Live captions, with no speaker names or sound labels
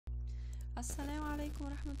Assalamu alaikum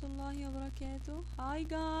warahmatullahi wabarakatuh. Hi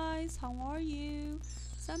guys, how are you?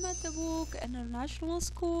 Sam at the book International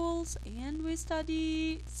Schools and we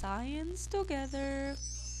study science together.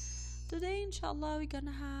 Today inshallah we're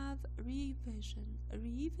gonna have revision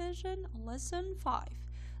lesson 5.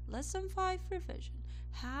 Lesson 5 revision.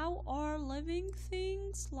 How are living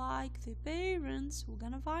things like the parents? We're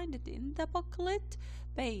gonna find it in the booklet,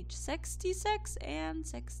 page 66 and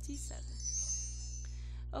 67.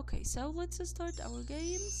 Okay, so let's start our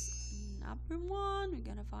games. Number 1, we're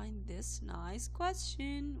gonna find this nice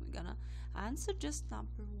question. We're gonna answer just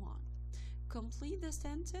number 1. Complete the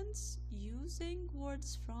sentence using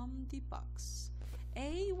words from the box.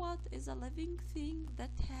 A. What is a living thing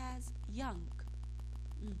that has young?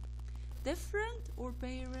 Different or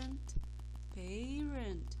parent?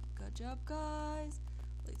 Parent. Good job, guys.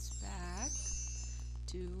 Let's back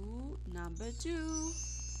to number 2.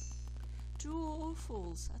 True or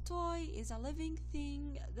false? A toy is a living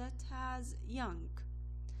thing that has young.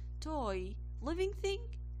 Toy, living thing,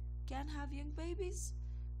 can have young babies?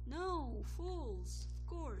 No, false. Of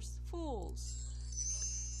course, false.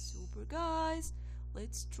 Super, guys.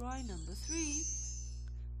 Let's try number 3.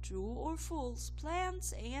 True or false?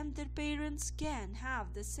 Plants and their parents can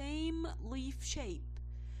have the same leaf shape.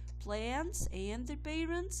 Plants and their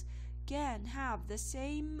parents can have the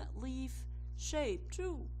same leaf shape.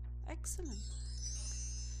 True. Excellent.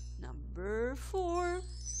 Number 4.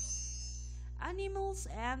 Animals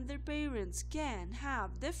and their parents can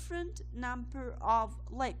have different number of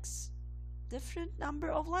legs. Different number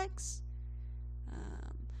of legs.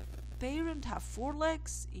 Parent have 4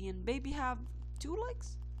 legs and baby have 2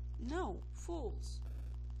 legs? No, false.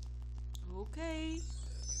 Okay.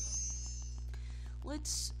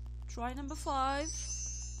 Let's try number 5.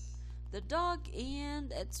 The dog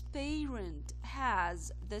and its parent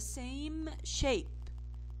has the same shape.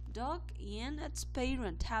 Dog and its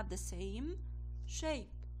parent have the same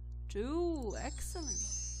shape. True. Excellent.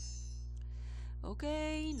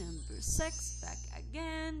 Okay, number 6. Back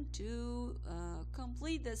again to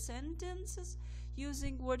complete the sentences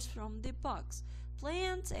using words from the box.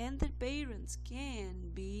 Plants and their parents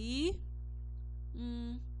can be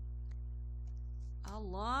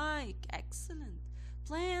alike. Excellent.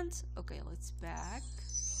 Plants. Okay, let's back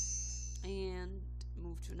and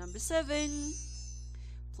move to number 7.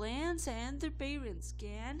 Plants and their parents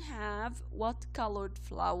can have what colored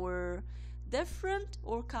flower? Different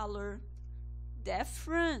or color?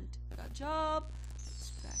 Different. Good job.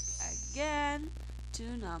 Let's back again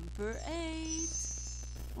to number 8.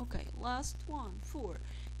 Okay, last one. 4.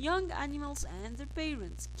 Young animals and their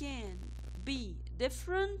parents can be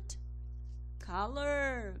different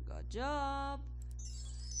color. Good job.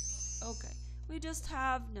 Okay, we just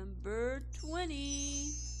have number 20.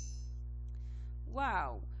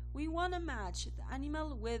 Wow, we want to match the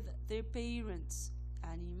animal with their parents.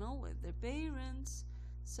 Animal with their parents.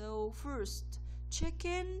 So first,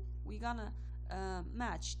 chicken, we're gonna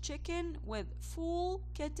match chicken with full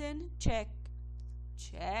kitten. Check.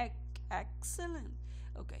 Check. Excellent.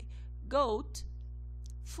 Okay, goat,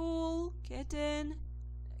 full kitten,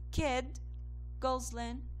 kid,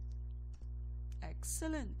 gosling.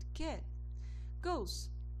 Excellent. Kid. Goose.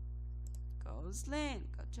 Gosling.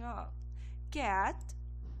 Good job. Cat.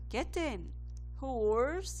 Kitten.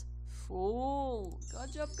 Horse. Fool.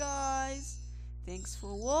 Good job, guys. Thanks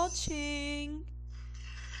for watching.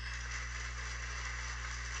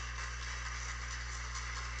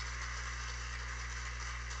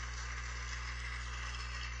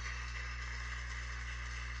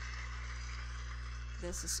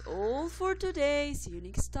 This is all for today. See you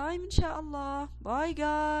next time, inshallah. Bye,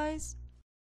 guys.